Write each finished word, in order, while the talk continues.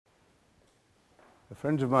A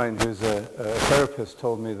friend of mine who's a therapist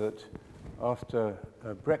told me that after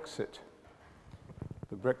Brexit,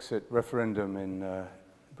 the Brexit referendum in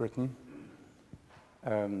Britain,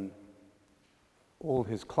 all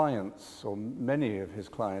his clients, or many of his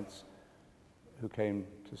clients who came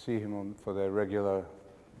to see him for their regular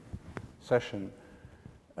session,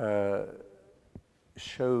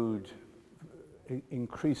 showed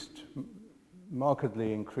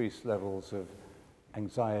markedly increased levels of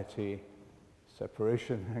anxiety,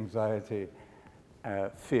 separation anxiety,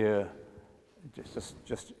 fear,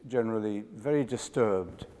 just generally very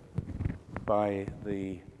disturbed by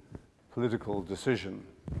the political decision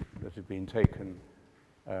that had been taken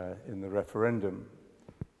in the referendum,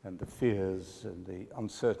 and the fears and the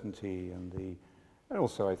uncertainty and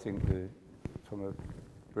also I think from a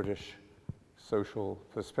British social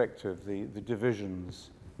perspective, the divisions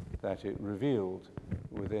that it revealed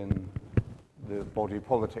within the body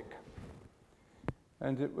politic.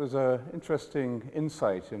 And it was an interesting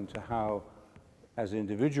insight into how, as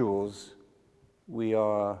individuals, we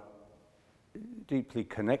are deeply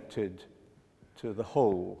connected to the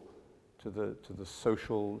whole, to the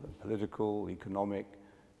social, political, economic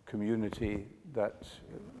community that,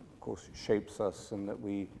 of course, shapes us and that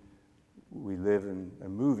we live and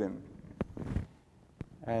move in.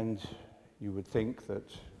 And you would think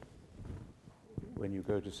that when you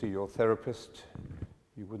go to see your therapist,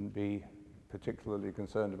 you wouldn't be particularly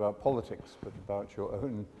concerned about politics, but about your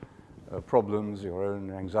own problems, your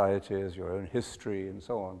own anxieties, your own history, and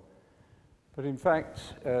so on. But in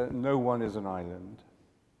fact, no one is an island.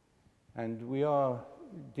 And we are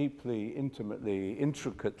deeply, intimately,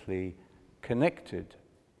 intricately connected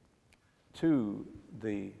to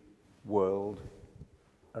the world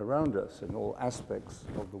around us and all aspects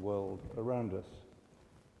of the world around us.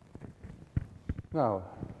 Now,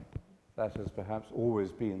 that has perhaps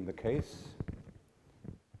always been the case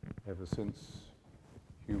ever since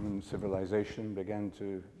human civilization began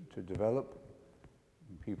to develop,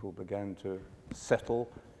 and people began to settle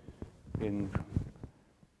in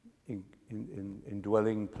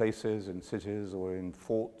dwelling places, in cities or in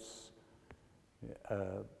forts,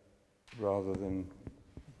 rather than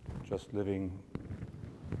just living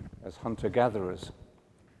as hunter-gatherers.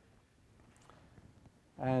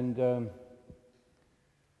 And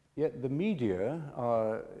yet the media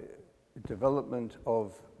are development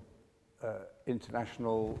of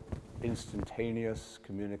international instantaneous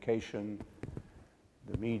communication,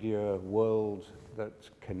 the media world that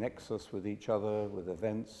connects us with each other, with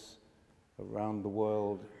events around the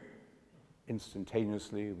world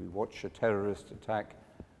instantaneously. We watch a terrorist attack,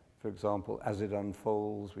 for example, as it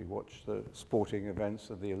unfolds. We watch the sporting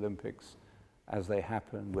events of the Olympics as they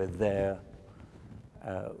happen. We're there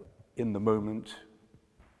in the moment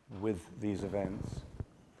with these events.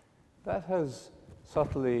 That has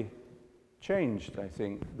subtly changed, I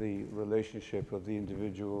think, the relationship of the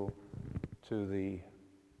individual to the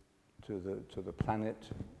planet,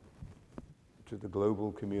 to the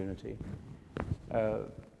global community.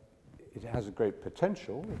 It has a great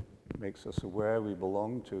potential. It makes us aware we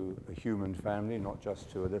belong to a human family, not just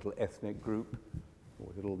to a little ethnic group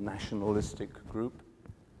or a little nationalistic group,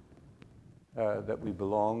 that we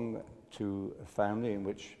belong to a family in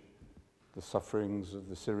which the sufferings of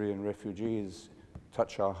the Syrian refugees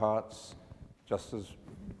touch our hearts just as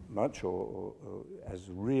much or as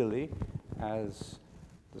really as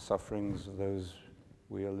the sufferings of those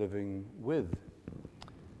we are living with.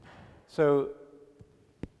 So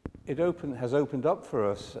it has opened up for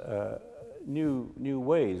us new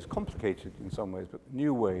ways, complicated in some ways, but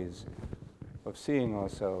new ways of seeing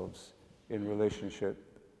ourselves in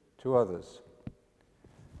relationship to others.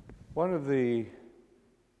 One of the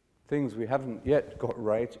things we haven't yet got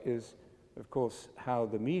right is, of course, how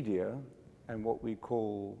the media and what we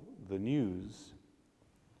call the news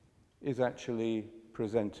is actually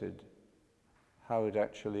presented, how it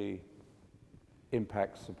actually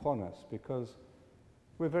impacts upon us, because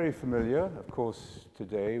we're very familiar, of course,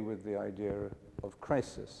 today with the idea of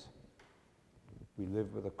crisis. We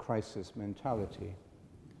live with a crisis mentality,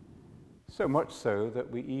 so much so that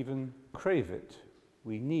we even crave it,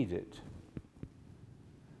 we need it.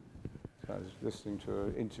 I was listening to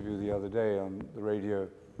an interview the other day on the radio,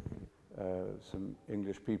 some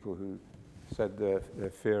English people who said their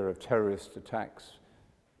fear of terrorist attacks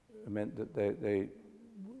meant that they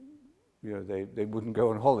wouldn't go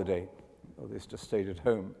on holiday, or they just stayed at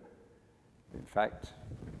home. In fact,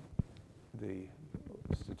 the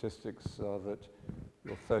statistics are that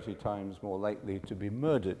you're 30 times more likely to be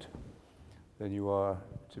murdered than you are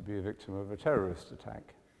to be a victim of a terrorist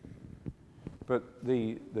attack. But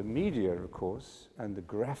the media, of course, and the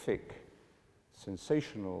graphic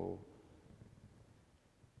sensational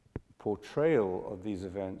portrayal of these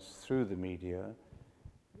events through the media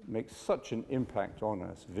makes such an impact on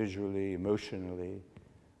us visually, emotionally,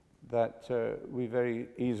 that we very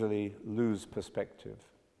easily lose perspective.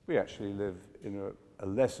 We actually live in a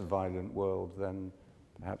less violent world than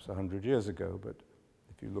perhaps 100 years ago, but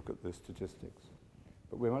if you look at the statistics.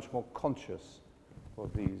 But we're much more conscious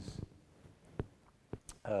of these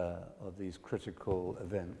critical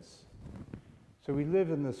events. So we live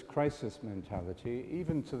in this crisis mentality,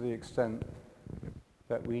 even to the extent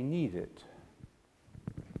that we need it,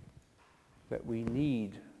 that we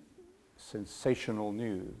need sensational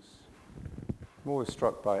news. I'm always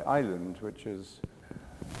struck by Ireland, which is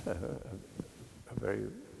a very,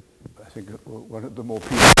 I think, one of the more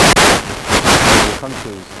peaceful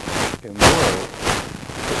countries in the world.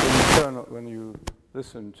 But when you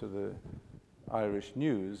listen to the Irish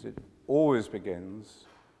news, it always begins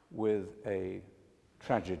with a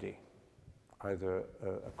tragedy, either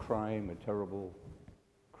a crime, a terrible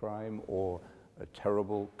crime, or a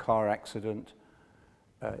terrible car accident.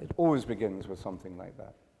 It always begins with something like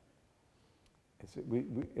that.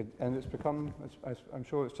 And it's become, I'm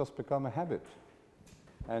sure it's just become a habit.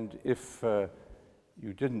 And if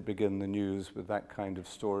you didn't begin the news with that kind of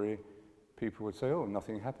story, people would say, oh,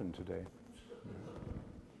 nothing happened today.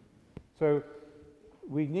 So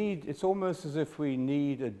it's almost as if we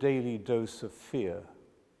need a daily dose of fear.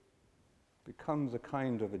 It becomes a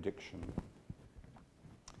kind of addiction.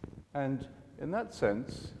 And in that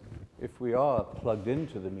sense, if we are plugged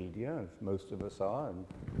into the media, as most of us are, and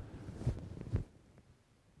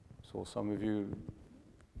saw some of you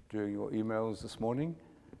doing your emails this morning,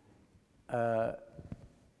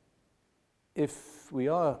 if we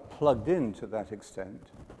are plugged in to that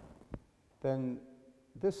extent, then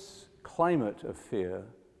this climate of fear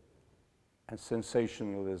and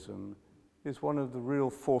sensationalism is one of the real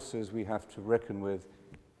forces we have to reckon with,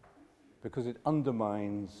 because it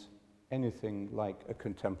undermines anything like a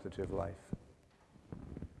contemplative life.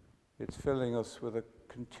 It's filling us with a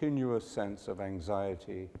continuous sense of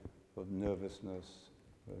anxiety, of nervousness,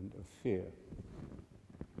 and of fear.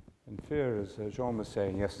 And fear, as Jean was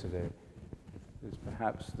saying yesterday, is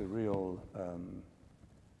perhaps the real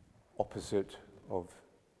opposite of,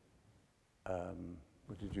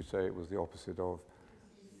 what did you say it was the opposite of?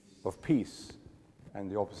 Of peace,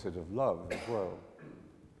 and the opposite of love as well.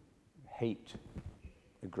 Hate,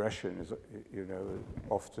 aggression is,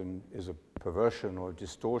 often is a perversion or a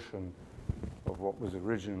distortion of what was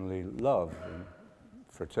originally love and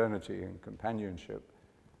fraternity and companionship.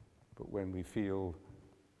 But when we feel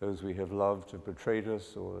those we have loved have betrayed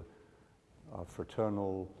us, or our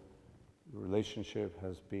fraternal relationship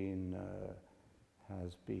has been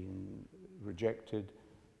rejected,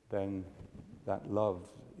 then that love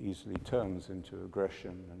easily turns into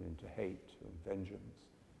aggression and into hate and vengeance.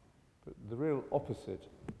 But the real opposite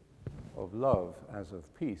of love, as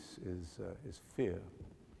of peace, is fear.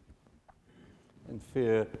 And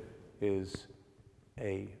fear is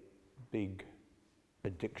a big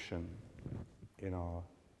addiction in our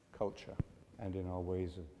culture and in our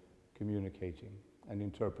ways of communicating and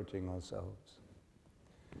interpreting ourselves.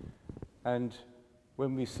 And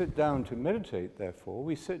when we sit down to meditate, therefore,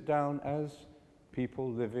 we sit down as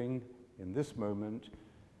people living in this moment,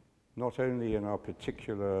 not only in our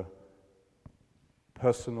particular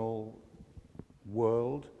personal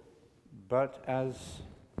world, but as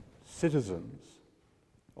citizens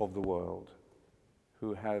of the world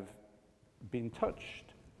who have been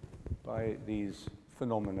touched by these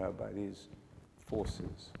phenomena, by these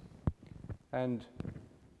forces. And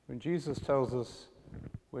when Jesus tells us,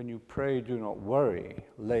 when you pray, do not worry,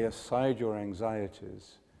 lay aside your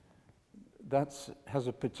anxieties, that has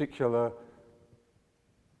a particular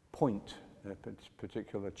point, a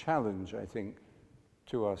particular challenge, I think,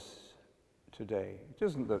 to us today. It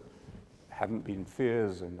isn't that there haven't been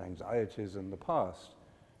fears and anxieties in the past,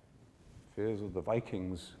 fears of the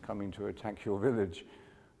Vikings coming to attack your village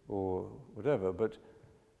or whatever, but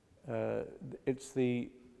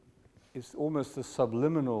it's almost the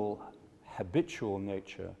subliminal, habitual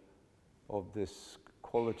nature of this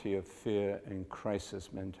quality of fear and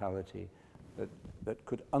crisis mentality that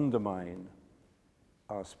could undermine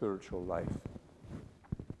our spiritual life.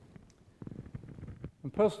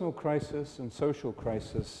 And personal crisis and social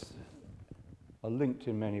crisis are linked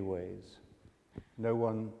in many ways. No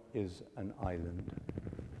one is an island.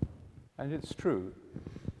 And it's true,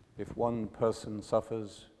 if one person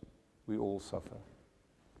suffers, we all suffer.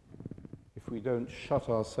 If we don't shut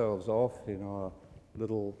ourselves off in our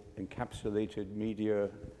little encapsulated media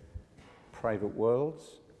private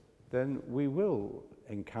worlds, then we will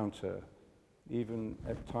encounter even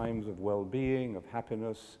at times of well-being, of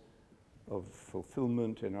happiness, of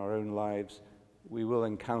fulfillment in our own lives, we will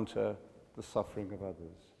encounter the suffering of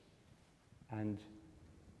others. And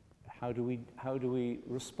how do we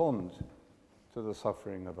respond to the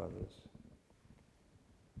suffering of others?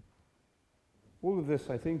 All of this,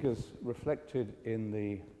 I think, is reflected in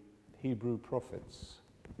the Hebrew prophets.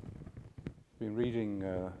 I've been reading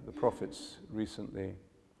the prophets recently,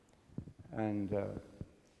 and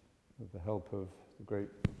with the help of the great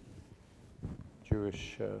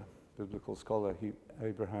Jewish biblical scholar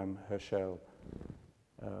Abraham Herschel,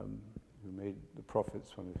 who made the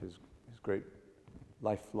prophets one of his great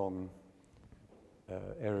lifelong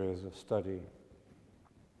areas of study.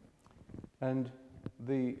 And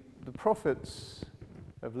the prophets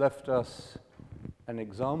have left us an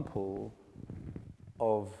example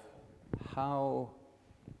of how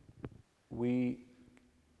we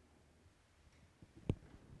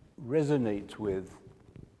resonate with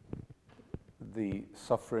the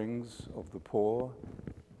sufferings of the poor,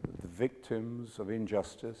 the victims of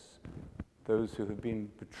injustice, those who have been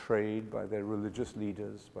betrayed by their religious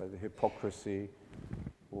leaders, by the hypocrisy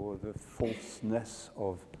or the falseness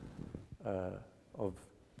of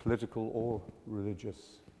political or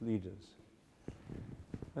religious leaders.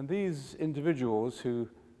 And these individuals, who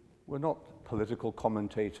were not political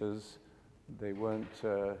commentators, they weren't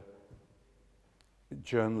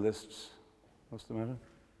journalists. What's the matter?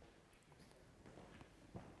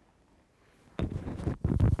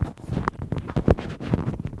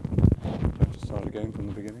 Have to start again from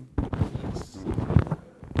the beginning?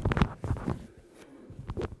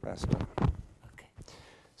 Faster. Okay.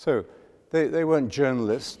 So, they weren't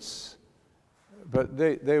journalists, but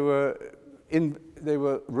they were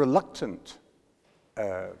reluctant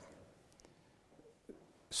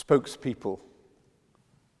spokespeople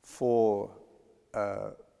for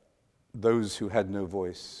those who had no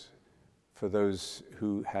voice, for those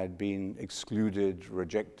who had been excluded,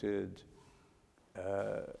 rejected,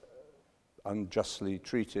 unjustly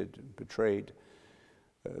treated, betrayed.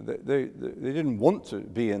 They didn't want to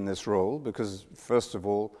be in this role because, first of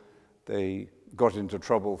all, they got into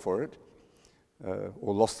trouble for it,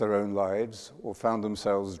 or lost their own lives, or found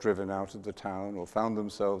themselves driven out of the town, or found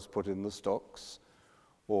themselves put in the stocks,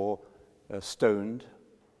 or stoned,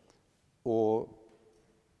 or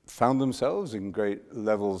found themselves in great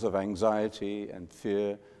levels of anxiety and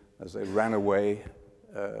fear as they ran away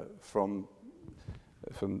from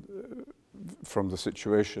the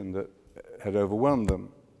situation that had overwhelmed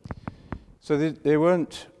them. So they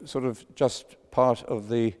weren't sort of just part of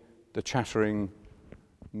the chattering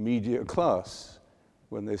media class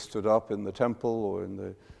when they stood up in the temple or in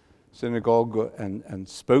the synagogue and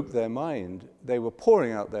spoke their mind. They were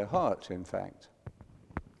pouring out their heart, in fact.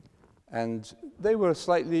 And they were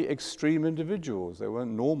slightly extreme individuals. They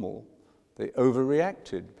weren't normal. They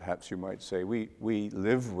overreacted, perhaps you might say. We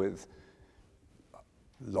live with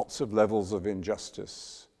lots of levels of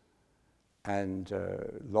injustice and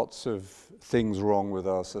lots of things wrong with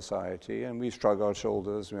our society, and we shrug our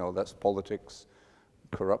shoulders. That's politics,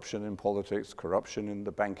 corruption in politics, corruption in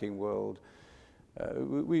the banking world.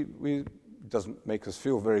 We doesn't make us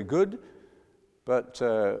feel very good, but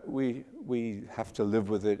we have to live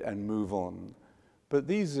with it and move on. But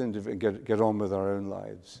these get on with our own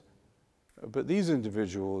lives. But these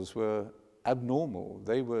individuals were abnormal.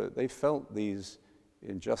 They felt these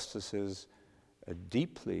injustices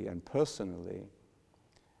deeply and personally,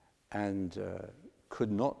 and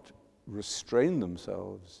could not restrain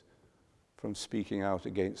themselves from speaking out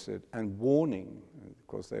against it and warning. Of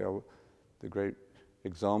course, they are the great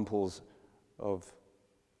examples of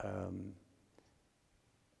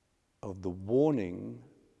the warning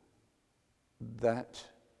that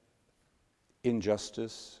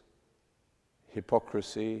injustice,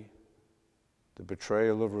 hypocrisy, the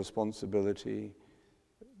betrayal of responsibility,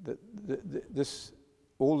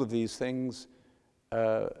 all of these things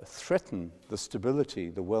threaten the stability,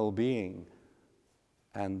 the well-being,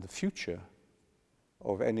 and the future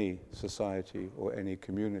of any society or any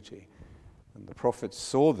community. And the prophets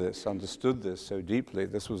saw this, understood this so deeply.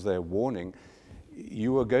 This was their warning.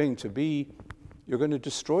 You're going to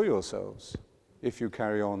destroy yourselves if you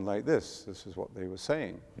carry on like this. This is what they were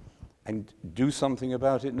saying. And do something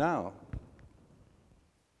about it now.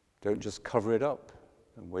 Don't just cover it up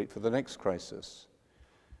and wait for the next crisis.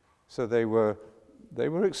 So they were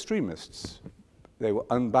extremists. They were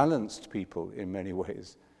unbalanced people in many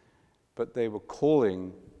ways, but they were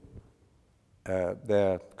calling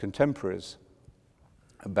their contemporaries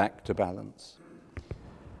back to balance.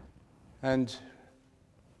 And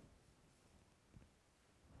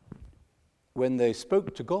when they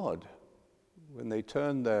spoke to God, when they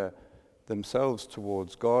turned themselves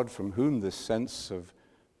towards God, from whom this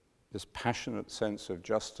passionate sense of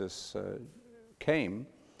justice came,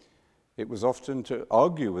 it was often to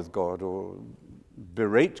argue with God or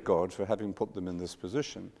berate God for having put them in this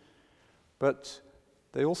position. But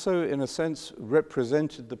they also, in a sense,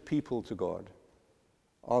 represented the people to God,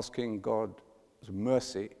 asking God's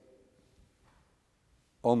mercy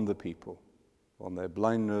on the people, on their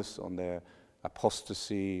blindness, on their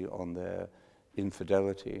apostasy, on their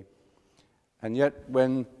infidelity. And yet,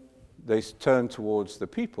 when they turned towards the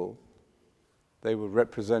people, they were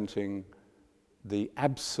representing the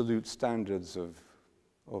absolute standards of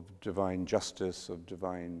divine justice, of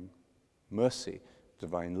divine mercy,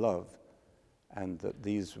 divine love, and that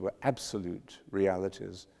these were absolute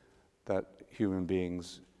realities that human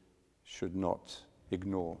beings should not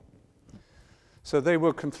ignore. So they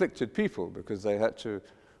were conflicted people because they had to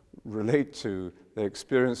relate to their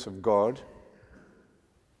experience of God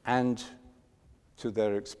and to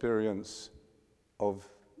their experience of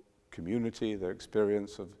community, their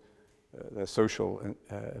experience of their social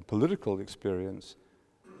and political experience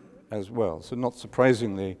as well. So not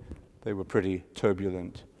surprisingly, they were pretty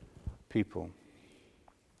turbulent people.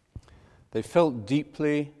 They felt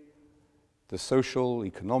deeply the social,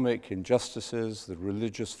 economic injustices, the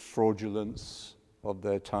religious fraudulence of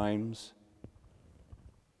their times.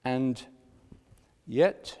 And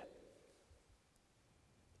yet,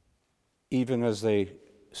 even as they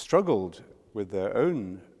struggled with their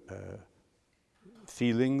own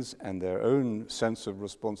feelings and their own sense of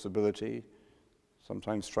responsibility,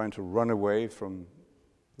 sometimes trying to run away from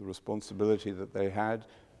the responsibility that they had,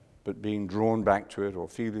 but being drawn back to it or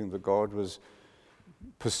feeling that God was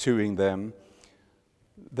pursuing them,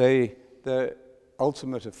 their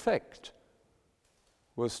ultimate effect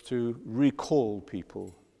was to recall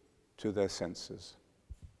people to their senses.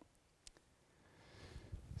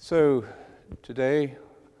 So today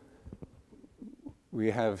we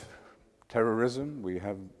have terrorism, we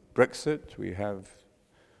have Brexit, we have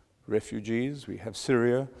refugees, we have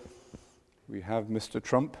Syria, we have Mr.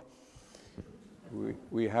 Trump,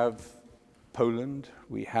 we have Poland,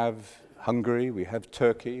 we have Hungary, we have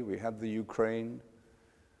Turkey, we have the Ukraine.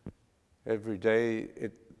 Every day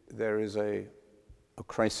there is a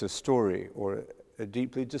crisis story or a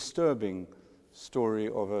deeply disturbing story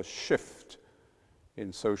of a shift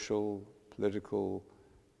in social, political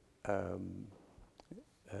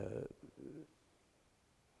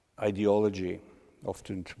ideology,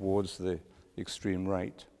 often towards the extreme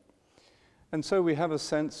right. And so we have a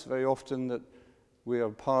sense very often that we are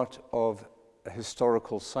part of a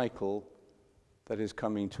historical cycle that is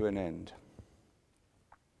coming to an end.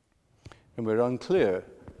 And we're unclear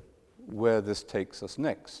where this takes us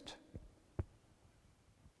next.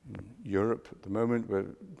 In Europe, at the moment, we're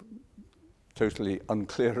totally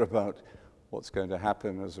unclear about what's going to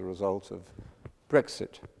happen as a result of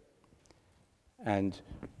Brexit. And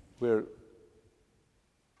we're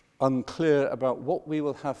unclear about what we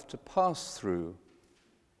will have to pass through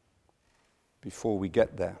before we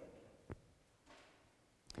get there.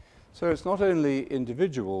 So it's not only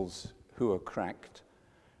individuals who are cracked,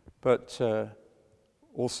 but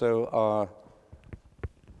also our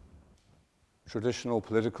traditional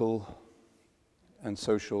political and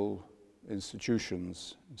social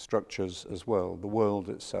institutions, structures as well, the world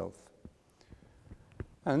itself.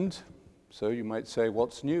 And so you might say,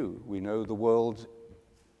 what's new? We know the world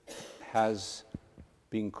has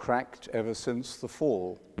been cracked ever since the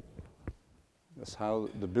fall. That's how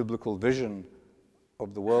the biblical vision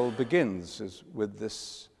of the world begins, is with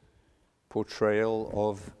this portrayal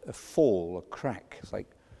of a fall, a crack. It's like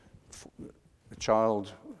a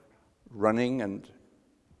child running and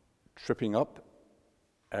tripping up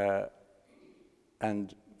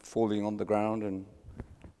and falling on the ground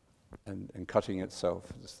and cutting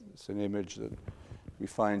itself. It's an image that we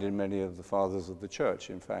find in many of the fathers of the church,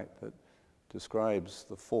 in fact, that describes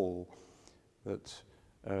the fall, that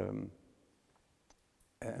in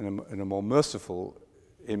a more merciful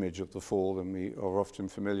image of the fall than we are often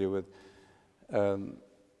familiar with,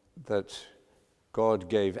 that God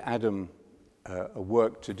gave Adam a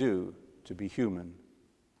work to do, to be human,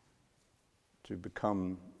 to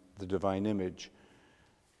become the divine image.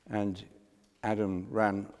 And Adam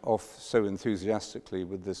ran off so enthusiastically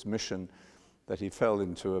with this mission that he fell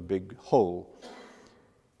into a big hole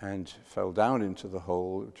and fell down into the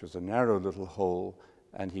hole, which was a narrow little hole,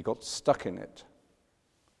 and he got stuck in it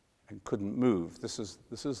and couldn't move. This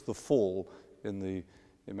is the fall in the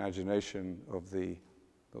imagination of the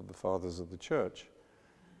fathers of the church.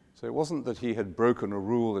 So it wasn't that he had broken a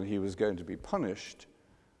rule and he was going to be punished,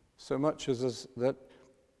 so much as that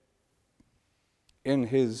in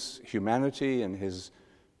his humanity, in his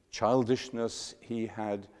childishness,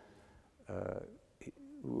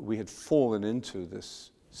 we had fallen into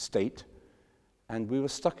this state, and we were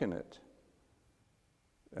stuck in it.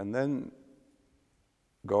 And then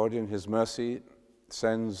God, in his mercy,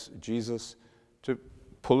 sends Jesus to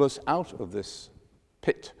pull us out of this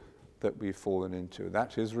pit that we've fallen into.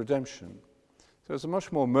 That is redemption. So it's a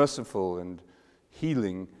much more merciful and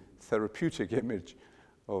healing, therapeutic image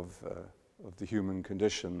of the human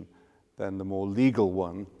condition than the more legal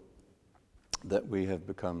one that we have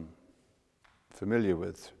become familiar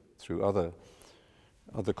with through other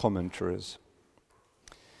commentaries.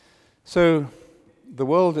 So the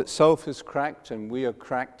world itself is cracked, and we are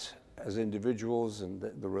cracked as individuals, and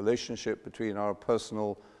the relationship between our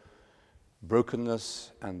personal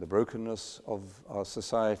brokenness and the brokenness of our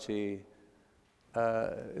society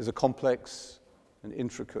is a complex and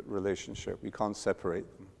intricate relationship. We can't separate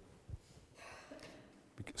them.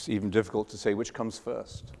 It's even difficult to say which comes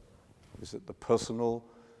first. Is it the personal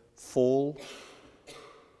fall,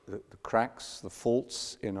 the cracks, the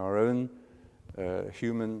faults in our own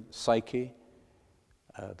human psyche,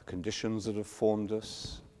 the conditions that have formed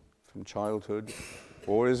us from childhood,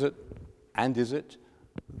 or is it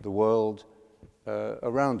the world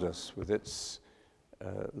around us with its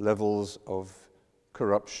levels of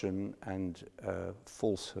corruption and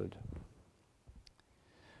falsehood?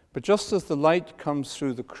 But just as the light comes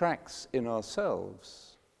through the cracks in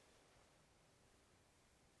ourselves,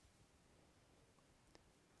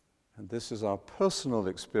 and this is our personal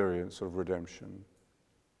experience of redemption,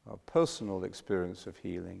 our personal experience of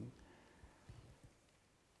healing,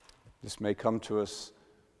 this may come to us,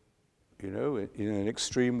 in an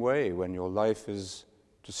extreme way when your life is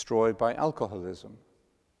destroyed by alcoholism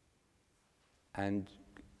and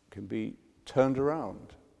can be turned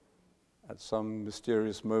around at some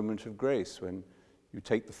mysterious moment of grace when you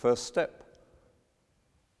take the first step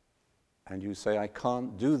and you say, I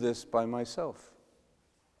can't do this by myself.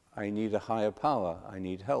 I need a higher power. I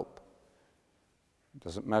need help. It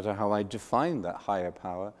doesn't matter how I define that higher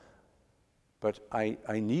power, but I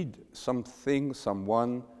need something,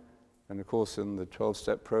 someone. And of course, in the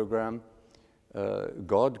 12-step program,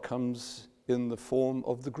 God comes in the form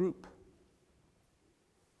of the group,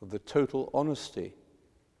 of the total honesty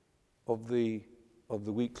of the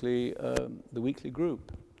weekly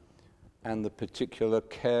group, and the particular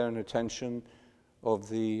care and attention of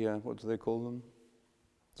the what do they call them?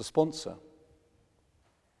 The sponsor,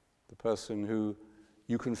 the person who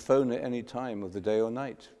you can phone at any time of the day or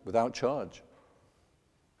night without charge.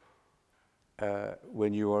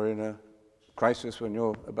 When you are in a crisis, when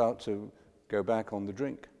you're about to go back on the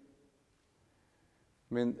drink.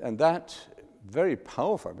 And that very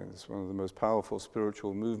powerful, it's one of the most powerful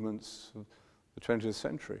spiritual movements of the 20th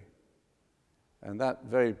century. And that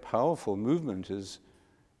very powerful movement is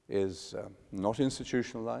not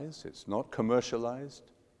institutionalized, it's not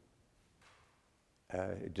commercialized,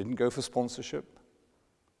 it didn't go for sponsorship,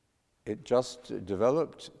 it just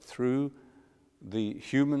developed through the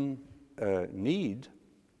human need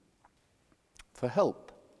for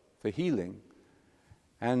help, for healing.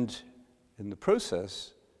 And in the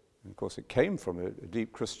process, and of course it came from a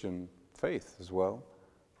deep Christian faith as well,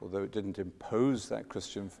 although it didn't impose that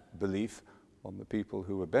Christian belief on the people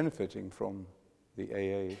who were benefiting from the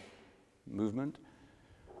AA movement,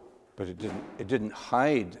 but it didn't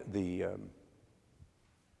hide the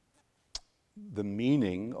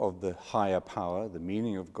meaning of the higher power, the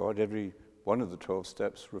meaning of God. Every one of the 12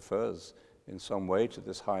 steps refers in some way to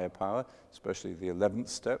this higher power, especially the 11th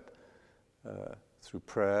step, through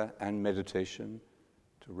prayer and meditation,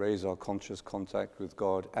 to raise our conscious contact with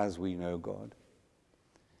God as we know God.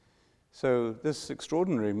 So this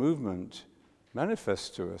extraordinary movement manifests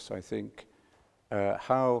to us, I think,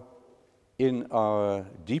 how in our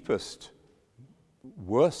deepest,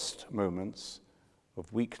 worst moments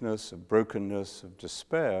of weakness, of brokenness, of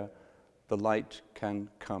despair, the light can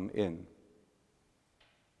come in.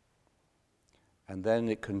 And then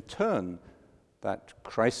it can turn that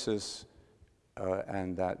crisis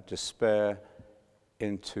and that despair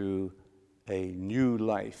into a new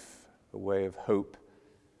life, a way of hope,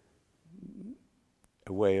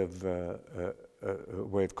 a way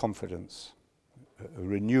of confidence, a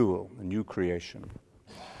renewal, a new creation.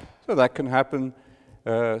 So that can happen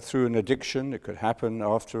through an addiction. It could happen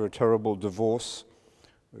after a terrible divorce.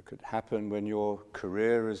 It could happen when your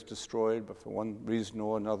career is destroyed, but for one reason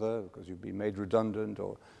or another, because you've been made redundant,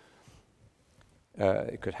 or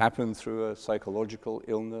it could happen through a psychological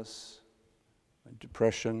illness,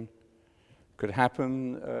 depression. It could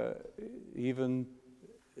happen even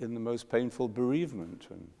in the most painful bereavement,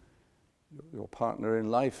 when your partner in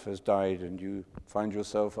life has died and you find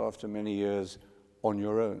yourself after many years on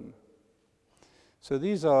your own. So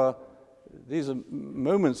these are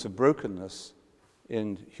moments of brokenness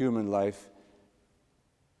in human life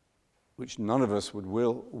which none of us would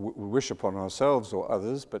wish upon ourselves or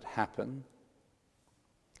others, but happen.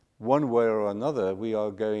 One way or another, we're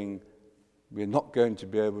not going to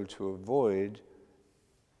be able to avoid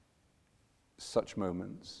such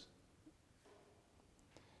moments.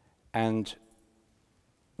 And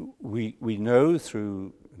we know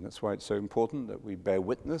through, and that's why it's so important that we bear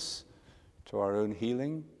witness to our own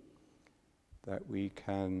healing, that we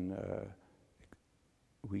can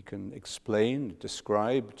explain,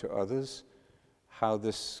 describe to others how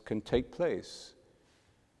this can take place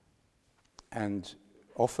and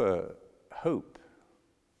offer hope.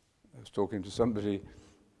 I was talking to somebody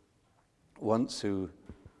once who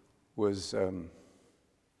was in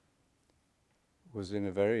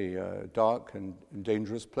a very dark and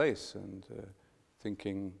dangerous place and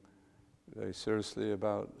thinking very seriously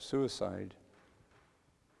about suicide.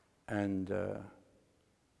 And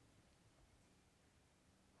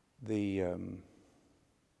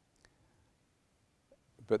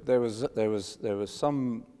but there was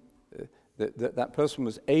some that person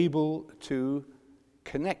was able to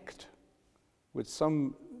connect with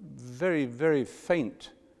some very, very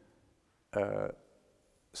faint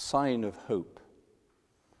sign of hope.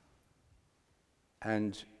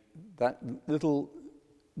 And that little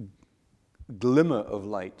glimmer of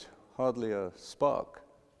light, hardly a spark,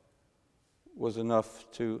 was enough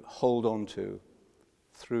to hold on to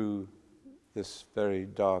through this very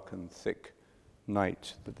dark and thick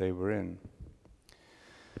night that they were in.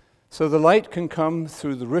 So the light can come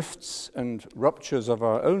through the rifts and ruptures of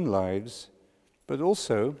our own lives, but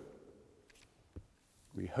also,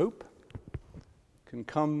 we hope, can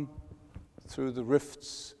come through the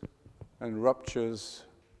rifts and ruptures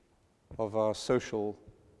of our social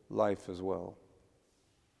life as well.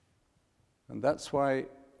 And that's why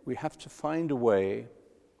we have to find a way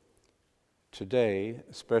today,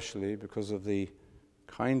 especially because of the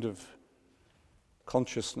kind of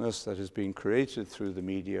consciousness that has been created through the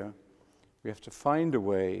media, we have to find a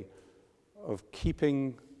way of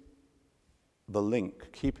keeping the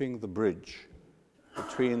link, keeping the bridge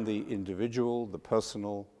between the individual, the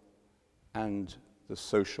personal, and the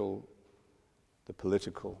social, the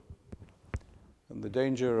political. And the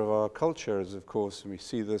danger of our culture is, of course, and we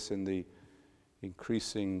see this in the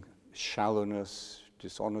increasing shallowness,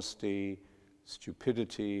 dishonesty,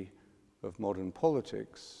 stupidity of modern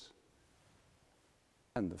politics,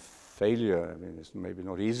 and the failure. I mean, it's maybe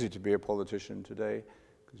not easy to be a politician today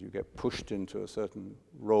because you get pushed into a certain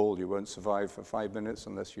role. You won't survive for 5 minutes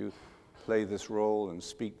unless you play this role and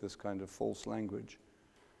speak this kind of false language.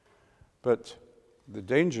 But the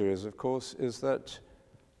danger is, of course, is that,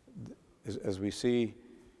 as we see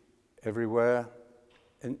everywhere,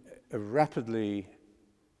 a rapidly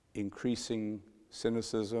increasing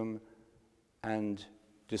cynicism and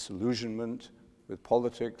disillusionment with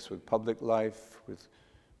politics, with public life, with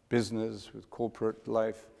business, with corporate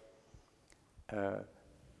life,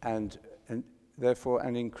 and therefore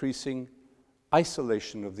an increasing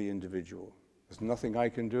isolation of the individual. There's nothing I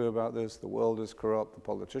can do about this. The world is corrupt. The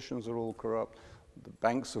politicians are all corrupt. The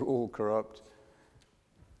banks are all corrupt.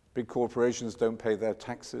 Big corporations don't pay their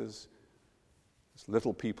taxes.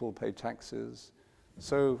 Little people pay taxes.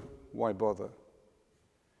 So why bother?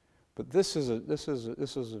 But this is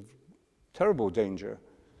a terrible danger,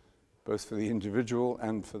 both for the individual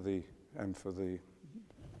and for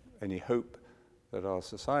any hope that our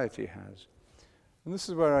society has. And this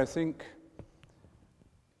is where I think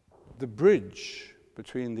the bridge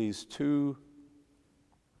between these two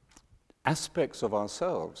aspects of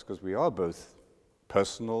ourselves, because we are both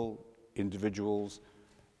personal individuals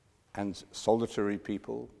and solitary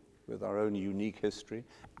people with our own unique history,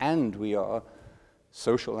 and we are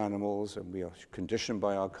social animals, and we are conditioned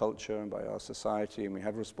by our culture and by our society, and we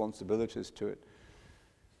have responsibilities to it.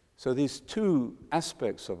 So these two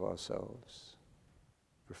aspects of ourselves,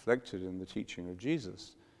 reflected in the teaching of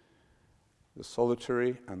Jesus, the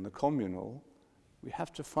solitary and the communal, we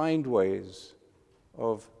have to find ways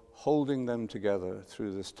of holding them together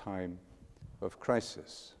through this time of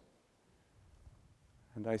crisis.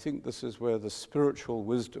 And I think this is where the spiritual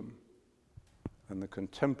wisdom and the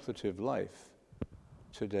contemplative life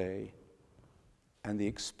today and the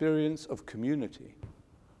experience of community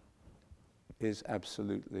is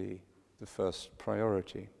absolutely the first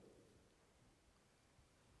priority.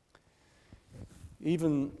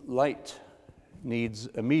 Even light needs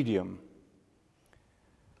a medium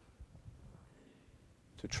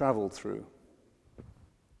to travel through.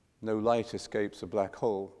 No light escapes a black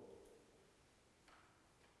hole.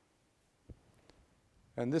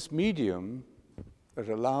 And this medium that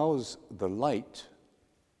allows the light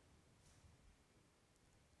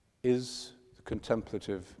is the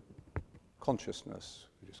contemplative consciousness,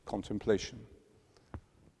 which is contemplation.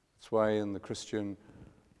 That's why in the Christian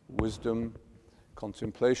wisdom,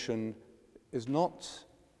 contemplation is not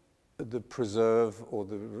the preserve or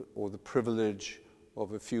the privilege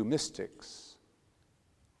of a few mystics.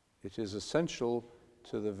 It is essential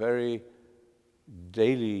to the very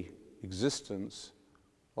daily existence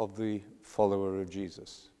of the follower of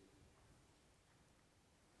Jesus.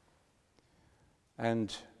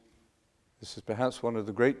 And this is perhaps one of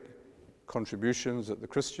the great contributions that the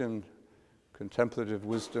Christian contemplative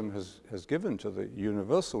wisdom has given to the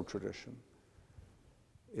universal tradition,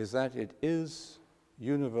 is that it is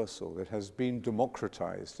universal. It has been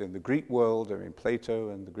democratized. In the Greek world, I mean, Plato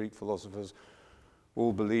and the Greek philosophers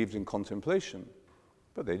all believed in contemplation,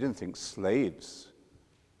 but they didn't think slaves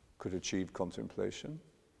could achieve contemplation,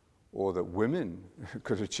 or that women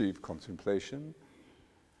could achieve contemplation.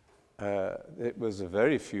 It was a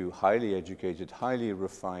very few highly educated, highly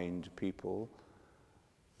refined people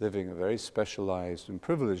living a very specialized and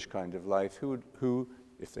privileged kind of life who,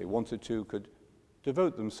 if they wanted to, could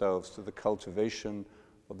devote themselves to the cultivation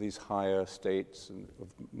of these higher states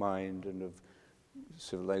of mind and of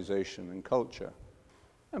civilization and culture,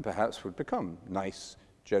 and perhaps would become nice,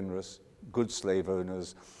 generous, good slave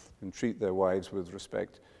owners and treat their wives with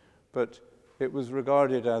respect. But it was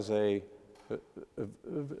regarded as a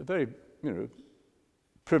very,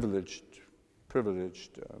 privileged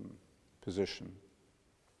position.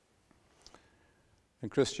 And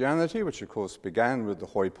Christianity, which of course began with the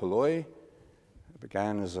hoi polloi,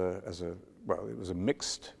 began as it was a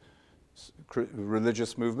mixed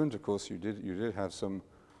religious movement. Of course, you did have some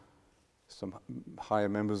higher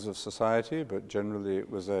members of society, but generally it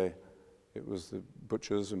was the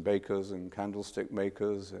butchers and bakers and candlestick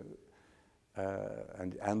makers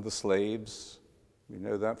and the slaves. We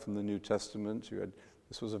know that from the New Testament.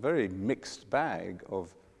 This was a very mixed bag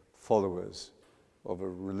of followers of a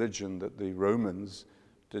religion that the Romans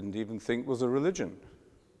didn't even think was a religion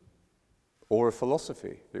or a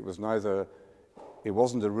philosophy. It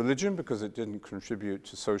wasn't a religion because it didn't contribute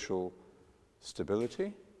to social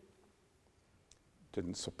stability,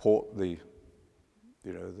 didn't support the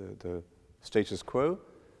status quo,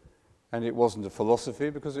 and it wasn't a philosophy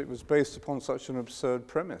because it was based upon such an absurd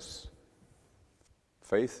premise.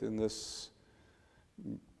 Faith in this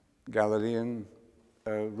Galilean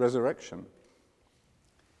resurrection.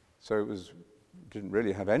 So it didn't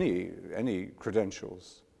really have any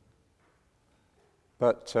credentials.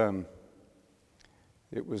 But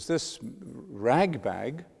it was this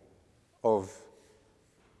ragbag of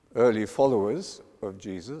early followers of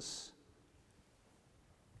Jesus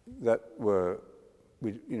that were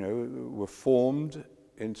formed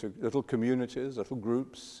into little communities, little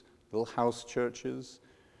groups, little house churches,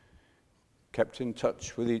 kept in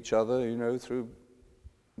touch with each other, through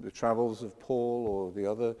the travels of Paul or the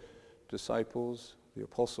other disciples, the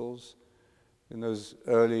apostles, in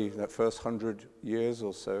that first 100 years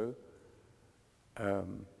or so.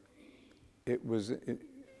 It was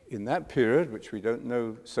in that period, which we don't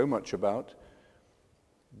know so much about,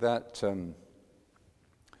 that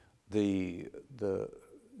the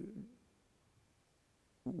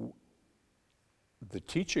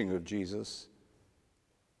teaching of Jesus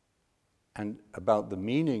and about the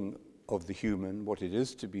meaning of the human, what it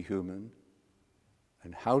is to be human,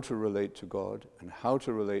 and how to relate to God and how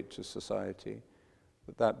to relate to society,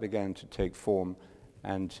 that began to take form,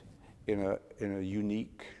 and in a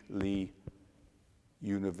uniquely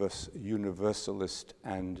universalist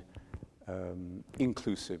and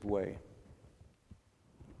inclusive way.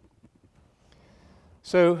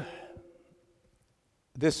 So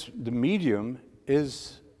the medium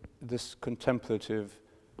is this contemplative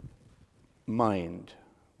mind,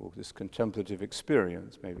 or this contemplative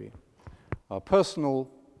experience, maybe. Our personal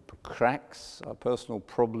cracks, our personal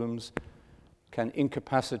problems can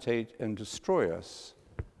incapacitate and destroy us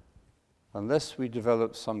unless we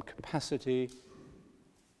develop some capacity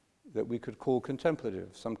that we could call contemplative,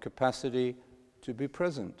 some capacity to be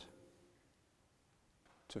present,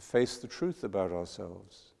 to face the truth about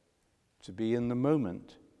ourselves, to be in the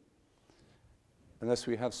moment, unless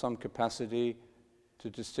we have some capacity to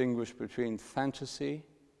distinguish between fantasy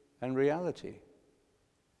and reality,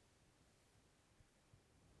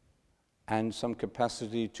 and some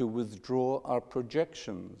capacity to withdraw our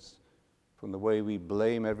projections from the way we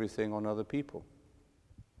blame everything on other people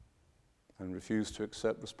and refuse to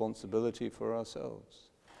accept responsibility for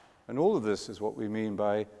ourselves. And all of this is what we mean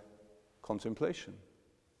by contemplation.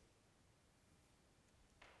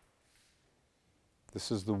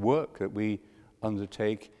 This is the work that we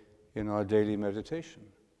undertake in our daily meditation.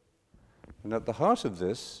 And at the heart of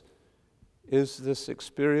this is this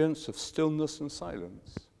experience of stillness and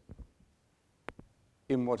silence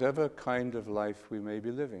in whatever kind of life we may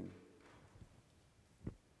be living.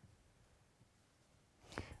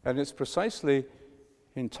 And it's precisely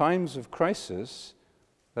in times of crisis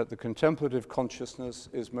that the contemplative consciousness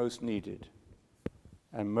is most needed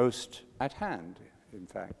and most at hand, in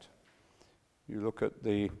fact. You look at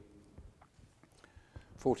the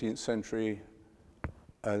 14th century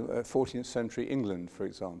England, for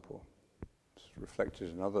example. It's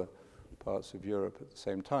reflected in other parts of Europe at the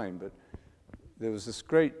same time, but there was this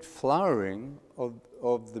great flowering of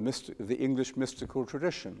the English mystical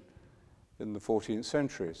tradition in the 14th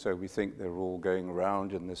century. So we think they're all going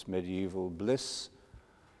around in this medieval bliss,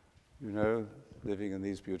 living in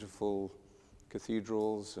these beautiful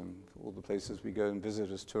cathedrals and all the places we go and visit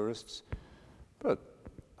as tourists. But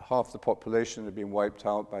half the population had been wiped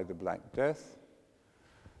out by the Black Death.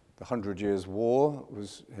 The 100 Years' War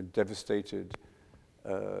had devastated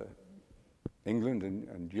England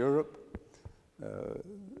and Europe.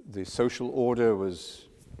 The social order was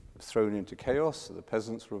thrown into chaos, the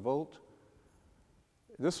peasants' revolt.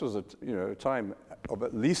 This was a time of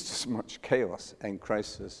at least as much chaos and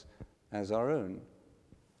crisis as our own.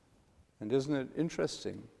 And isn't it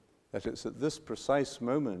interesting that it's at this precise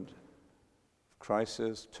moment of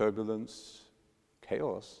crisis, turbulence,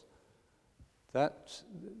 chaos, that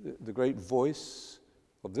the great voice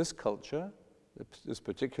of this culture, this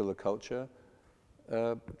particular culture,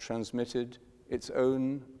 transmitted its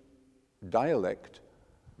own dialect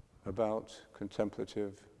about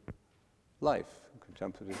contemplative life,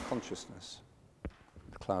 contemplative consciousness.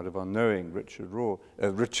 The Cloud of Unknowing, Richard Roll,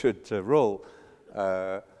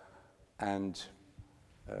 and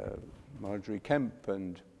Marjorie Kemp,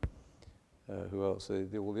 and who else?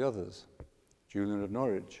 All the others. Julian of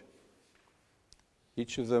Norwich.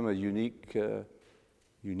 Each of them a unique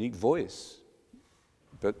voice,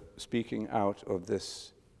 but speaking out of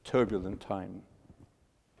this turbulent time.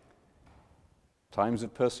 Times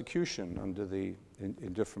of persecution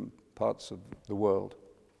in different parts of the world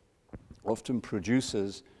often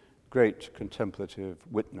produces great contemplative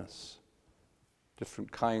witness,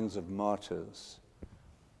 different kinds of martyrs,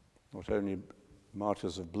 not only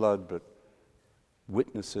martyrs of blood, but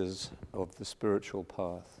witnesses of the spiritual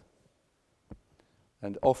path,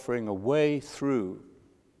 and offering a way through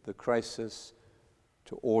the crisis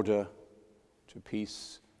to order, to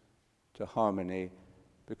peace, to harmony,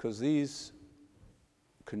 because these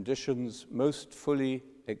conditions most fully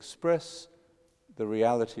express the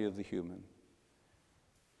reality of the human.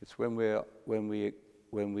 It's when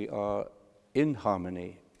we are in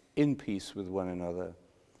harmony, in peace with one another,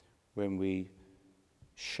 when we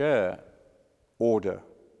share order,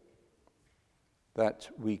 that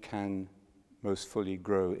we can most fully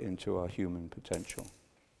grow into our human potential.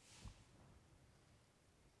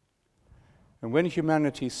 And when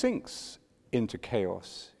humanity sinks into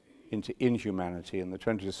chaos, into inhumanity, and the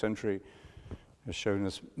 20th century has shown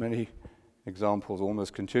us many examples,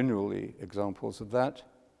 almost continually examples of that,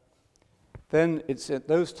 then it's at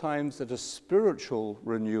those times that a spiritual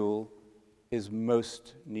renewal is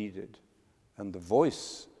most needed. And the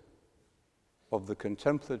voice of the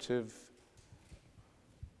contemplative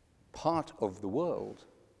part of the world,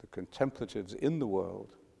 the contemplatives in the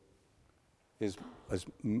world, is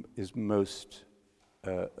most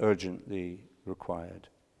urgently required.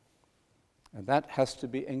 And that has to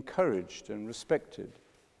be encouraged and respected.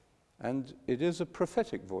 And it is a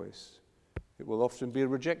prophetic voice. It will often be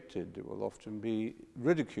rejected. It will often be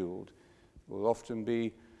ridiculed. It will often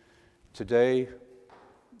be, today,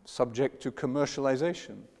 subject to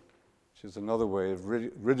commercialization, which is another way of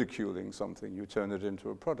ridiculing something. You turn it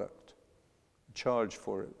into a product, charge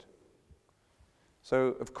for it.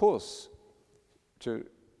 So, of course, to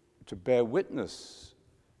bear witness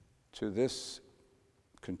to this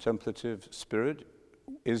contemplative spirit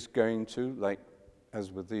is going to, like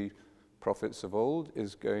as with the prophets of old,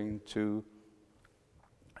 is going to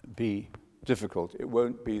be difficult. It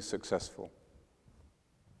won't be successful.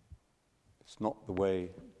 It's not the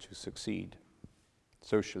way to succeed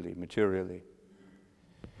socially, materially.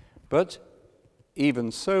 But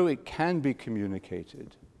even so, it can be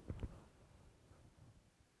communicated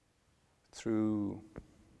through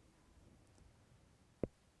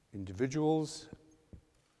individuals,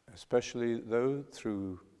 especially though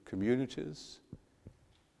through communities,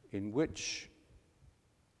 in which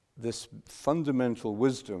this fundamental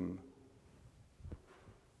wisdom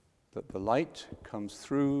that the light comes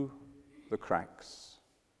through the cracks,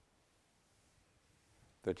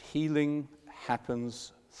 that healing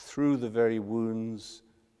happens through the very wounds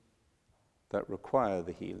that require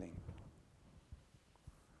the healing,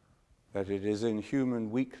 that it is in human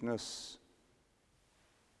weakness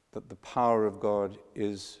that the power of God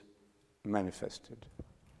is manifested.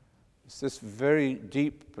 It's this very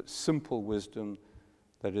deep but simple wisdom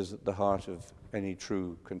that is at the heart of any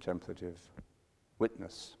true contemplative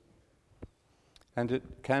witness. And it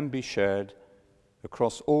can be shared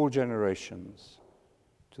across all generations,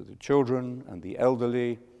 to the children and the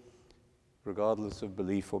elderly, regardless of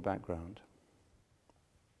belief or background.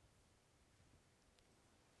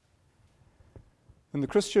 In the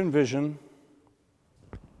Christian vision,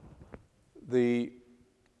 the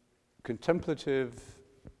contemplative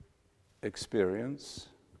experience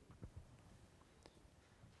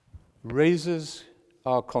raises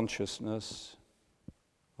our consciousness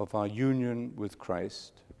of our union with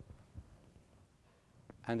Christ,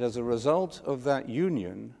 and as a result of that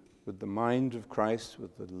union with the mind of Christ,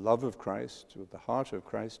 with the love of Christ, with the heart of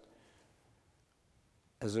Christ,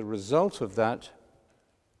 as a result of that,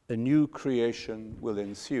 a new creation will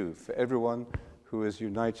ensue. For everyone who is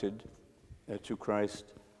united to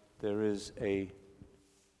Christ, there is a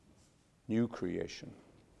new creation.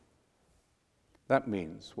 That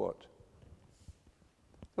means what?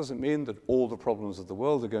 Doesn't mean that all the problems of the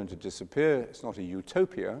world are going to disappear. It's not a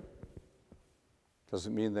utopia.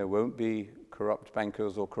 Doesn't mean there won't be corrupt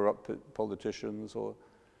bankers or corrupt politicians or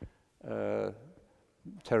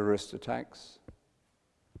terrorist attacks.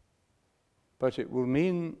 But it will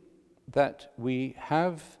mean that we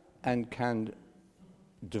have and can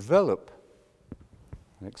develop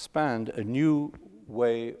and expand a new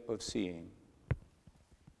way of seeing,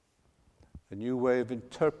 a new way of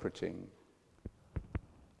interpreting,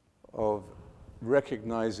 of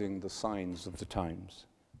recognizing the signs of the times,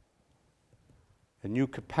 a new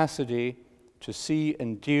capacity to see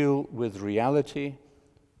and deal with reality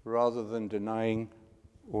rather than denying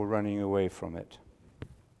or running away from it.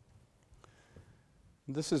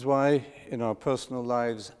 This is why in our personal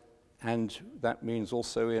lives, and that means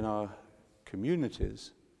also in our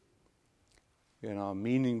communities, in our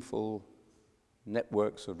meaningful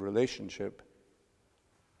networks of relationship,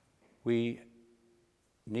 we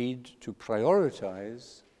need to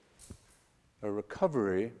prioritize a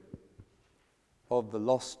recovery of the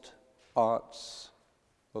lost arts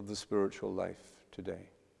of the spiritual life today.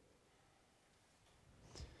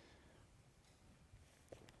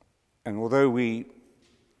 And although we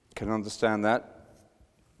can understand that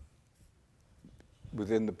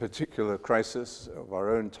within the particular crisis of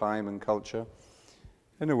our own time and culture,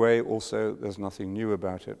 in a way also there's nothing new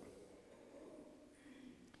about it.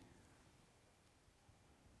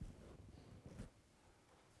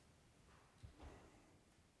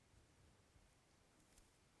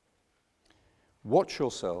 Watch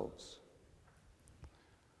yourselves,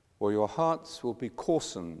 or your hearts will be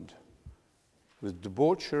coarsened with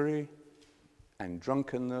debauchery and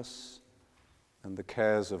drunkenness and the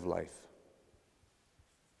cares of life.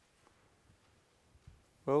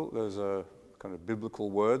 Well, those are kind of biblical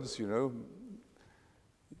words, you know.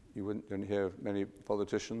 You don't hear many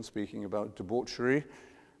politicians speaking about debauchery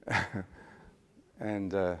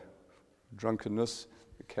and drunkenness,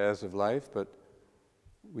 the cares of life, but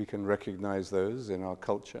we can recognize those in our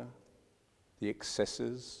culture, the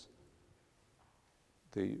excesses,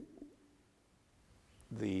 the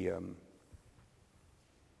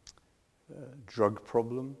drug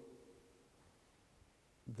problem,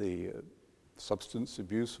 the substance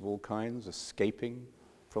abuse of all kinds, escaping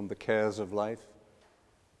from the cares of life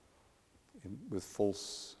with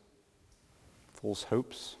false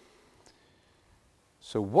hopes.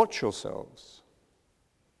 So watch yourselves,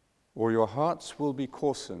 or your hearts will be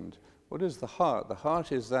coarsened. What is the heart? The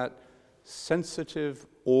heart is that sensitive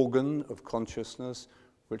organ of consciousness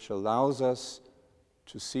which allows us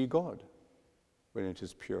to see God when it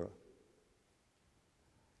is pure.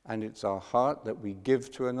 And it's our heart that we give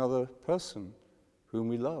to another person whom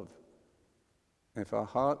we love. If our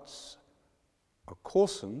hearts are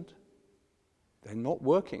coarsened, they're not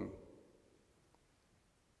working.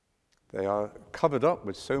 They are covered up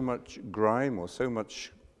with so much grime or so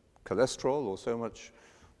much cholesterol or so much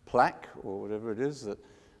plaque or whatever it is that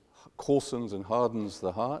coarsens and hardens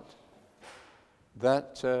the heart,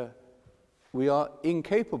 that we are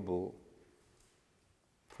incapable,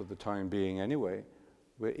 for the time being anyway,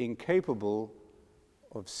 we're incapable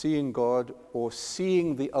of seeing God or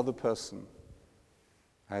seeing the other person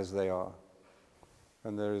as they are.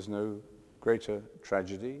 And there is no greater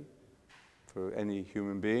tragedy for any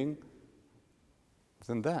human being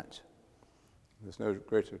than that. There's no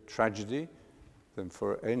greater tragedy than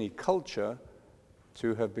for any culture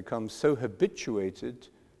to have become so habituated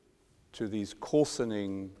to these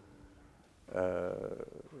coarsening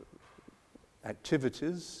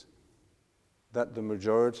activities that the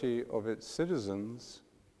majority of its citizens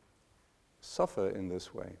suffer in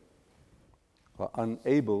this way, are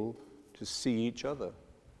unable to see each other,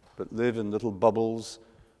 but live in little bubbles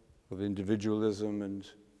of individualism and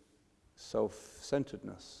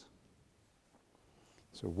self-centeredness.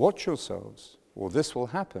 So watch yourselves, or this will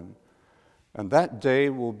happen, and that day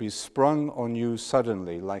will be sprung on you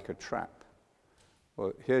suddenly like a trap.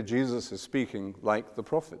 Well, here Jesus is speaking like the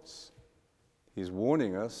prophets. He's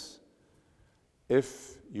warning us,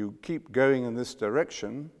 if you keep going in this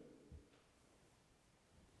direction,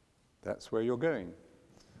 that's where you're going.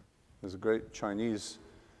 There's a great Chinese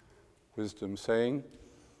wisdom saying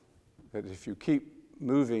that if you keep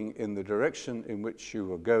moving in the direction in which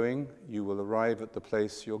you are going, you will arrive at the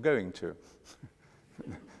place you're going to.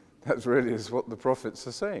 That really is what the prophets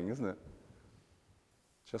are saying, isn't it?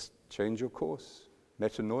 Just change your course.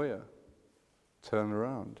 Metanoia. Turn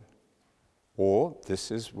around. Or this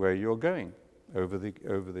is where you're going, over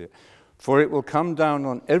the. For it will come down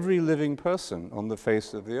on every living person on the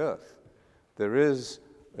face of the earth. There is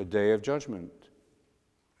a day of judgment,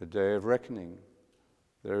 a day of reckoning.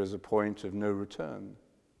 There is a point of no return.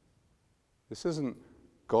 This isn't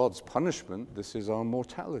God's punishment, this is our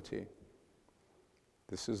mortality.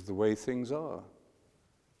 This is the way things are.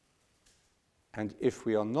 And if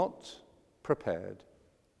we are not prepared,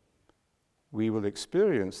 we will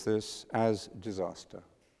experience this as disaster.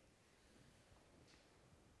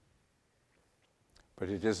 But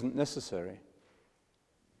it isn't necessary.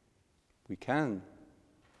 We can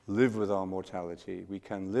live with our mortality. We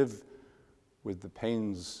can live with the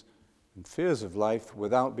pains and fears of life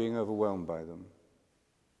without being overwhelmed by them,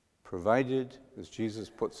 provided, as Jesus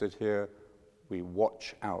puts it here, we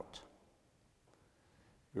watch out.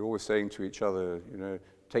 We're always saying to each other,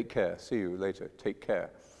 take care, see you later, take care.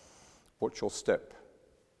 Watch your step.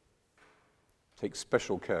 Take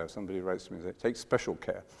special care. Somebody writes to me and says, take special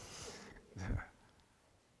care.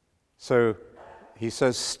 So he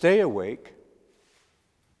says, stay awake,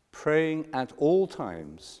 praying at all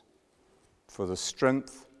times for the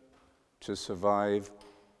strength to survive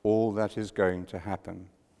all that is going to happen,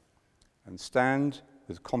 and stand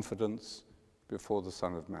with confidence before the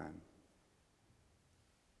Son of Man.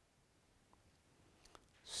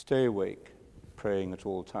 Stay awake, praying at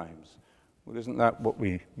all times. Well, isn't that what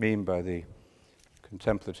we mean by the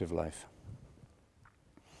contemplative life?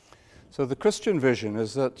 So the Christian vision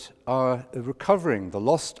is that our recovering the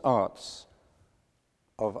lost arts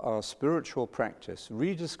of our spiritual practice,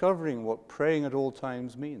 rediscovering what praying at all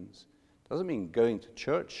times means. Doesn't mean going to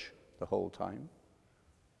church the whole time.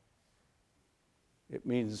 It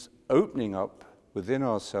means opening up within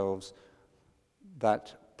ourselves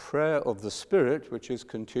that prayer of the Spirit, which is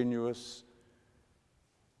continuous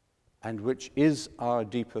and which is our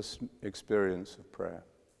deepest experience of prayer.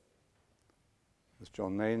 As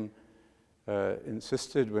John Main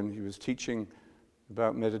insisted when he was teaching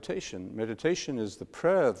about meditation. Meditation is the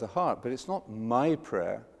prayer of the heart, but it's not my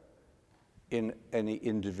prayer in any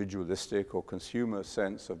individualistic or consumer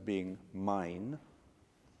sense of being mine,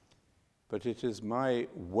 but it is my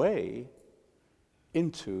way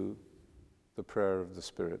into the prayer of the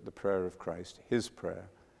Spirit, the prayer of Christ, his prayer,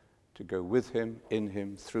 to go with him, in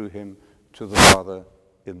him, through him, to the Father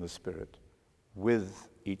in the Spirit, with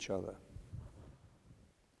each other.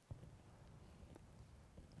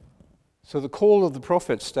 So the call of the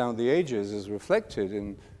prophets down the ages is reflected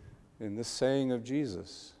in this saying of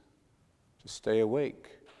Jesus, to stay awake,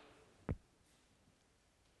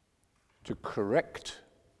 to correct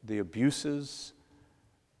the abuses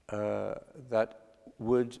that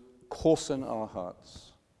would coarsen our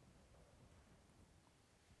hearts.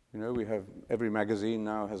 We have, every magazine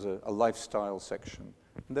now has a lifestyle section,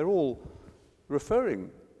 and they're all referring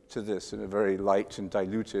to this in a very light and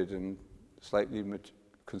diluted and slightly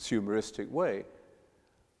consumeristic way.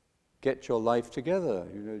 Get your life together,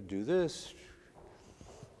 do this,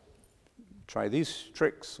 try these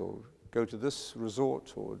tricks, or go to this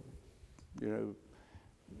resort, or,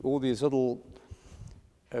 all these little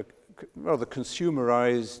rather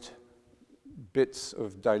consumerized bits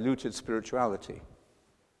of diluted spirituality,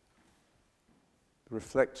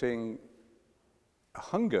 reflecting a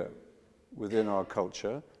hunger within our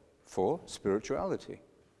culture for spirituality,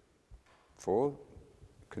 for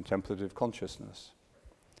contemplative consciousness.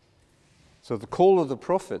 So the call of the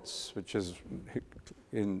prophets, which is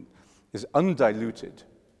undiluted,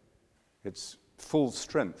 it's full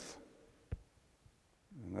strength.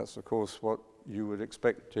 And that's, of course, what you would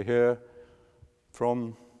expect to hear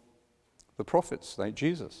from the prophets like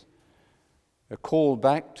Jesus. A call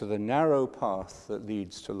back to the narrow path that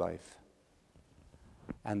leads to life.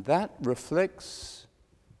 And that reflects,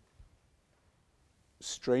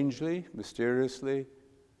 strangely, mysteriously,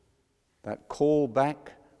 that call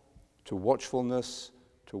back to watchfulness,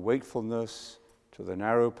 to wakefulness, to the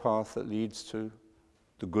narrow path that leads to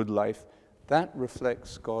the good life. That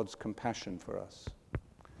reflects God's compassion for us.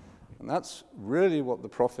 And that's really what the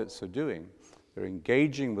prophets are doing. They're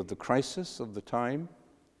engaging with the crisis of the time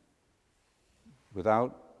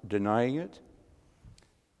without denying it,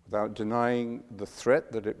 without denying the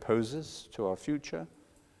threat that it poses to our future.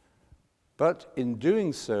 But in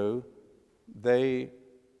doing so, they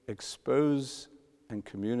expose and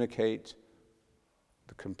communicate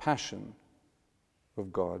the compassion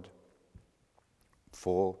of God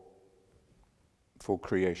for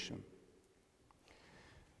creation.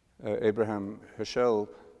 Abraham Heschel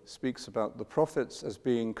speaks about the prophets as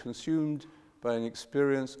being consumed by an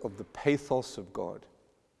experience of the pathos of God.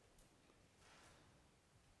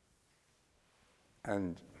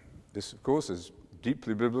 And this, of course, is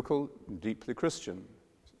deeply biblical, deeply Christian,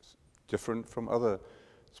 different from other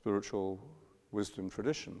spiritual wisdom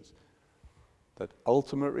traditions. That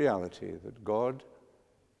ultimate reality that God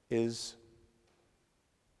is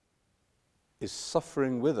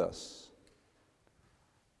suffering with us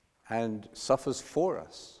and suffers for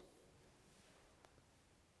us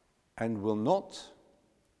and will not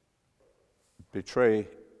betray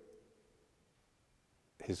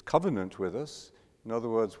his covenant with us. In other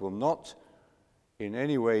words, will not in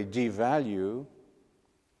any way devalue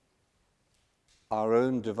our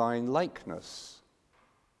own divine likeness,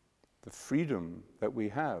 the freedom that we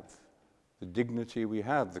have, the dignity we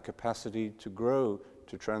have, the capacity to grow,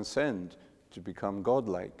 to transcend, to become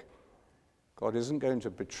godlike. God isn't going to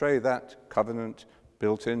betray that covenant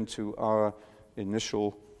built into our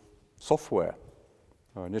initial software,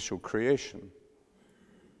 our initial creation.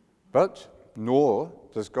 But nor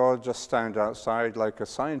does God just stand outside like a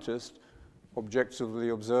scientist objectively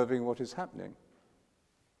observing what is happening.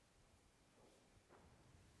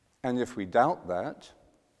 And if we doubt that,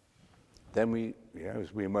 then we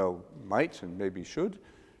well might and maybe should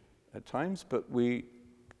at times, but we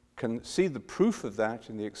can see the proof of that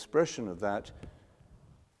and the expression of that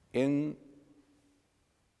in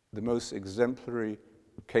the most exemplary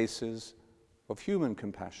cases of human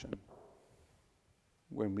compassion.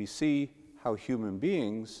 When we see how human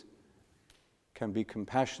beings can be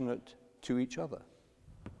compassionate to each other,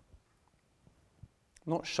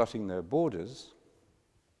 not shutting their borders,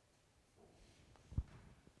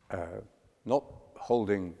 not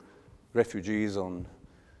holding refugees on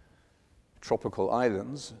tropical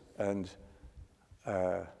islands and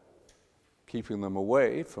keeping them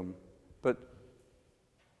away from,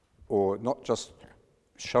 or not just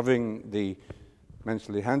shoving the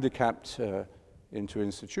mentally handicapped into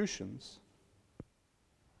institutions,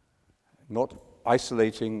 not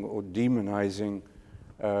isolating or demonizing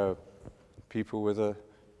people with a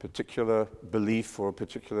particular belief or a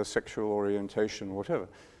particular sexual orientation or whatever.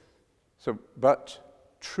 So, but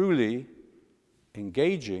truly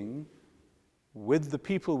engaging with the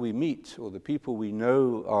people we meet or the people we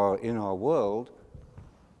know are in our world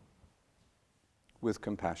with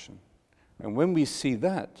compassion. And when we see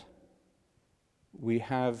that, we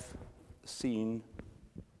have seen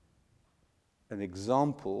an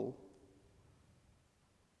example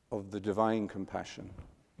of the divine compassion,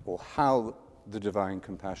 or how the divine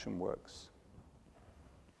compassion works.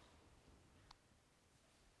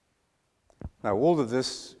 Now, all of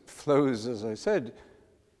this flows, as I said,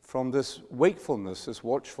 from this wakefulness, this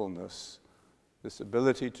watchfulness, this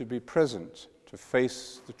ability to be present, to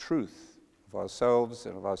face the truth of ourselves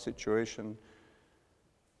and of our situation,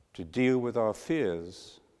 to deal with our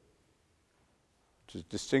fears, to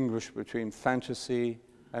distinguish between fantasy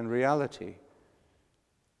and reality,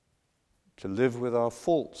 to live with our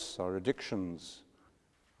faults, our addictions,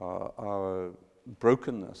 our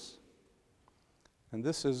brokenness. And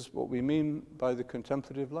this is what we mean by the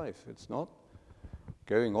contemplative life. It's not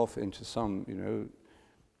going off into some,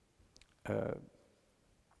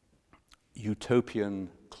 utopian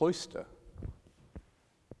cloister.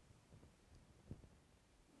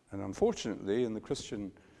 And unfortunately, in the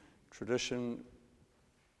Christian tradition,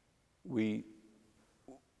 we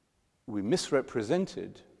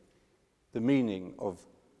misrepresented the meaning of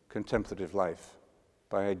contemplative life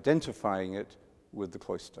by identifying it with the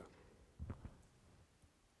cloister.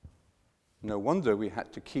 No wonder we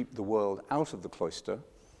had to keep the world out of the cloister,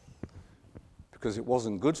 because it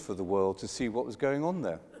wasn't good for the world to see what was going on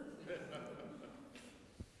there.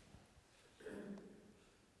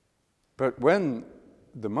 But when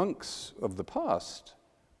the monks of the past,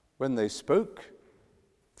 when they spoke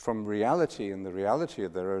from reality and the reality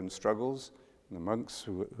of their own struggles, and the monks,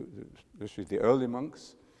 especially the early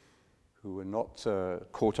monks, who were not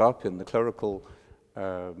caught up in the clerical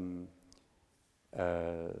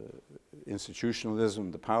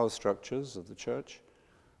institutionalism, the power structures of the church,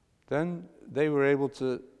 then they were able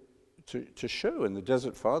to show, and the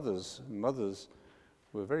Desert Fathers and Mothers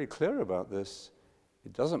were very clear about this.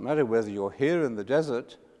 It doesn't matter whether you're here in the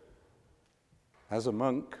desert as a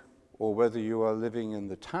monk or whether you are living in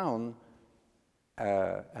the town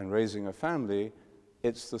and raising a family,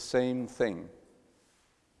 it's the same thing.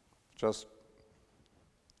 Just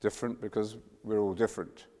different because we're all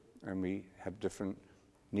different and we have different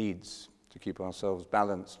needs to keep ourselves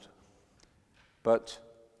balanced. But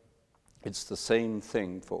it's the same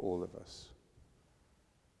thing for all of us.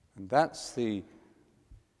 And that's the,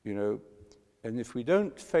 and if we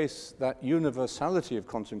don't face that universality of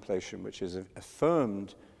contemplation, which is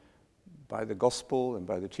affirmed by the gospel and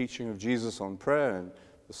by the teaching of Jesus on prayer and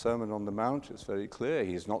the Sermon on the Mount, it's very clear.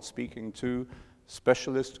 He's not speaking to a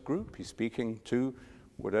specialist group. He's speaking to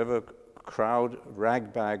whatever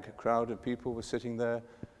ragbag crowd of people were sitting there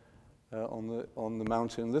on the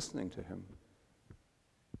mountain listening to him.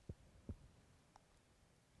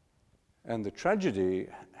 And the tragedy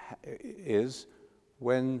is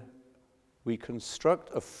when we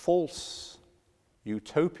construct a false,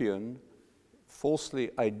 utopian,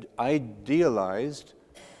 falsely idealized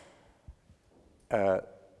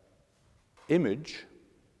image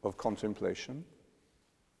of contemplation,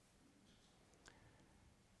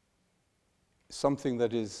 something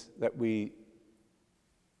that we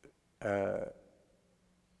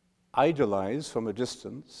idolize from a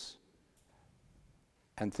distance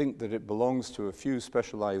and think that it belongs to a few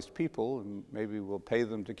specialized people, and maybe we'll pay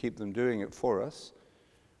them to keep them doing it for us,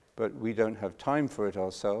 but we don't have time for it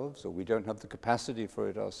ourselves, or we don't have the capacity for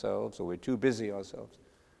it ourselves, or we're too busy ourselves.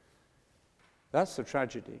 That's the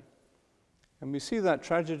tragedy. And we see that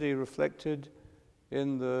tragedy reflected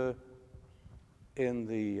on the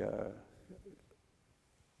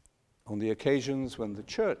occasions when the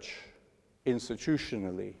church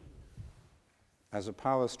institutionally, as a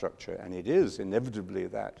power structure, and it is inevitably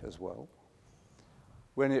that as well,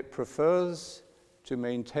 when it prefers to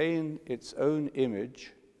maintain its own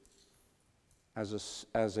image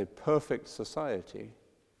as a perfect society,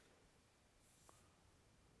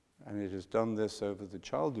 and it has done this over the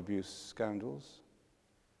child abuse scandals.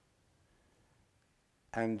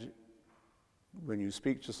 And when you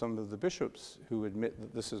speak to some of the bishops who admit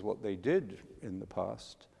that this is what they did in the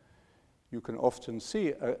past, you can often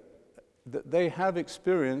see that they have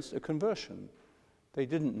experienced a conversion. They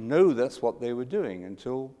didn't know that's what they were doing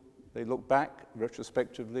until they looked back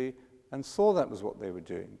retrospectively and saw that was what they were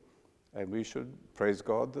doing. And we should praise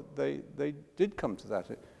God that they did come to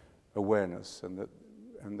that awareness, and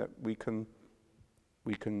that we can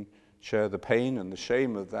share the pain and the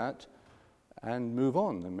shame of that and move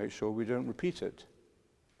on and make sure we don't repeat it.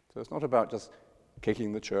 So it's not about just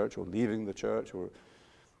kicking the church or leaving the church or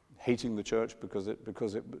hating the church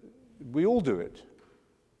because we all do it.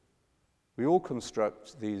 We all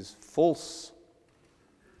construct these false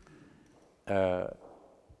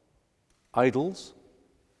idols,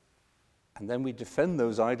 and then we defend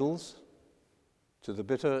those idols to the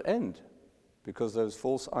bitter end, because those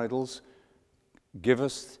false idols give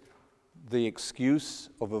us the excuse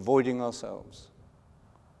of avoiding ourselves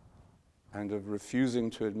and of refusing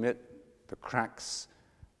to admit the cracks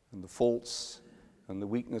and the faults and the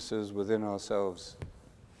weaknesses within ourselves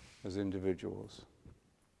as individuals.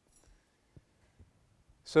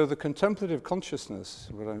 So the contemplative consciousness,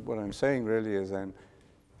 what I'm saying really is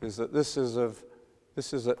that this is of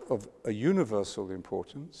a universal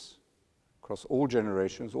importance across all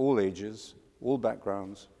generations, all ages, all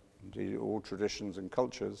backgrounds, indeed all traditions and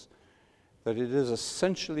cultures, that it is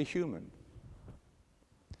essentially human.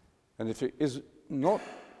 And if it is not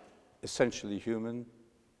essentially human,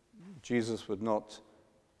 Jesus would not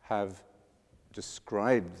have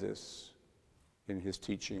described this in his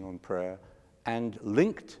teaching on prayer and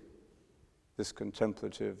linked this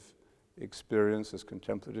contemplative experience, this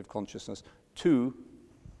contemplative consciousness, to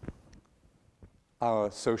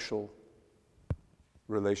our social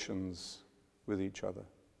relations with each other.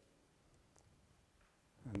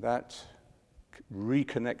 And that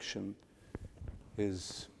reconnection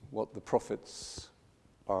is what the prophets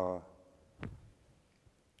are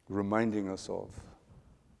reminding us of,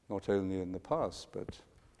 not only in the past, but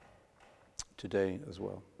today as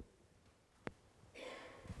well.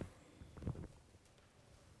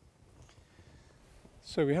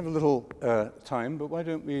 So we have a little time, but why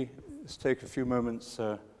don't we just take a few moments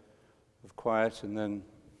of quiet, and then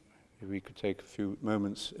we could take a few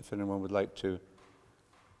moments if anyone would like to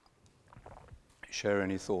share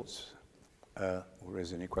any thoughts or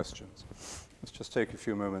raise any questions. Let's just take a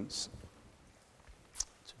few moments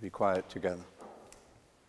to be quiet together.